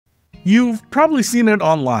You've probably seen it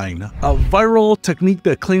online, a viral technique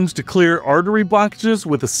that claims to clear artery blockages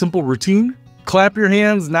with a simple routine. Clap your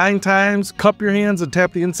hands 9 times, cup your hands and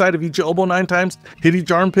tap the inside of each elbow 9 times, hit each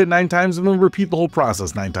armpit 9 times, and then repeat the whole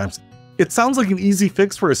process 9 times. It sounds like an easy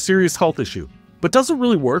fix for a serious health issue, but does it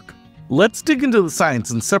really work? Let's dig into the science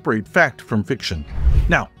and separate fact from fiction.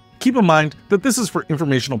 Now, keep in mind that this is for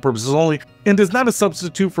informational purposes only and is not a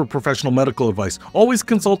substitute for professional medical advice. Always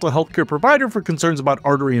consult a healthcare provider for concerns about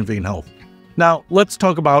artery and vein health. Now, let's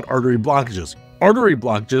talk about artery blockages. Artery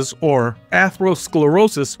blockages, or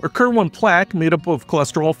atherosclerosis, occur when plaque made up of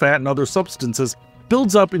cholesterol, fat, and other substances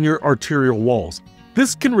builds up in your arterial walls.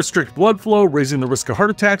 This can restrict blood flow, raising the risk of heart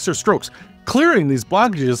attacks or strokes. Clearing these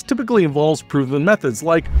blockages typically involves proven methods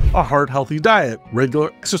like a heart-healthy diet,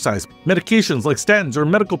 regular exercise, medications like statins, or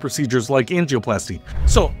medical procedures like angioplasty.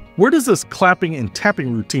 So, where does this clapping and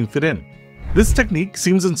tapping routine fit in? This technique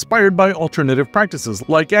seems inspired by alternative practices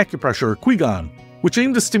like acupressure or Qigong, which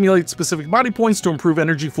aim to stimulate specific body points to improve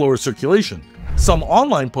energy flow or circulation. Some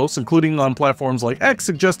online posts, including on platforms like X,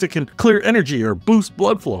 suggest it can clear energy or boost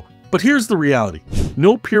blood flow. But here's the reality.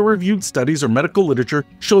 No peer-reviewed studies or medical literature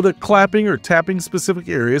show that clapping or tapping specific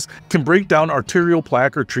areas can break down arterial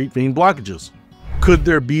plaque or treat vein blockages. Could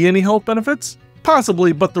there be any health benefits?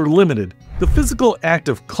 Possibly, but they're limited. The physical act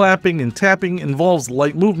of clapping and tapping involves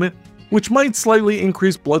light movement, which might slightly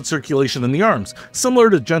increase blood circulation in the arms, similar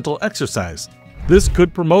to gentle exercise. This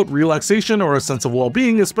could promote relaxation or a sense of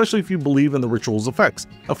well-being, especially if you believe in the ritual's effects,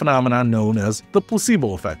 a phenomenon known as the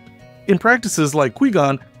placebo effect. In practices like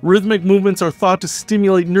Qigong, rhythmic movements are thought to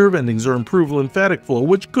stimulate nerve endings or improve lymphatic flow,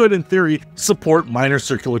 which could, in theory, support minor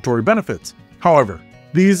circulatory benefits. However,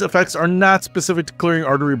 these effects are not specific to clearing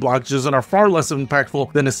artery blockages and are far less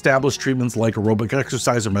impactful than established treatments like aerobic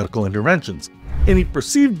exercise or medical interventions. Any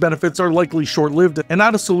perceived benefits are likely short-lived and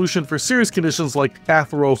not a solution for serious conditions like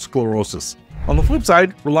atherosclerosis. On the flip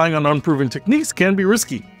side, relying on unproven techniques can be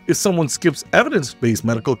risky. If someone skips evidence-based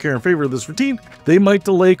medical care in favor of this routine, they might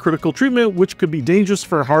delay critical treatment, which could be dangerous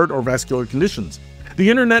for heart or vascular conditions. The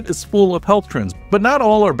internet is full of health trends, but not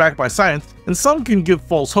all are backed by science, and some can give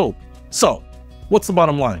false hope. So, what's the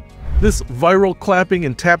bottom line? This viral clapping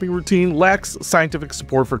and tapping routine lacks scientific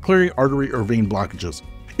support for clearing artery or vein blockages.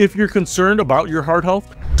 If you're concerned about your heart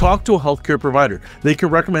health, talk to a healthcare provider. They can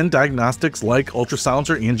recommend diagnostics like ultrasounds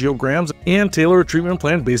or angiograms and tailor a treatment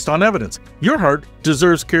plan based on evidence. Your heart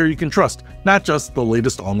deserves care you can trust, not just the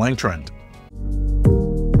latest online trend.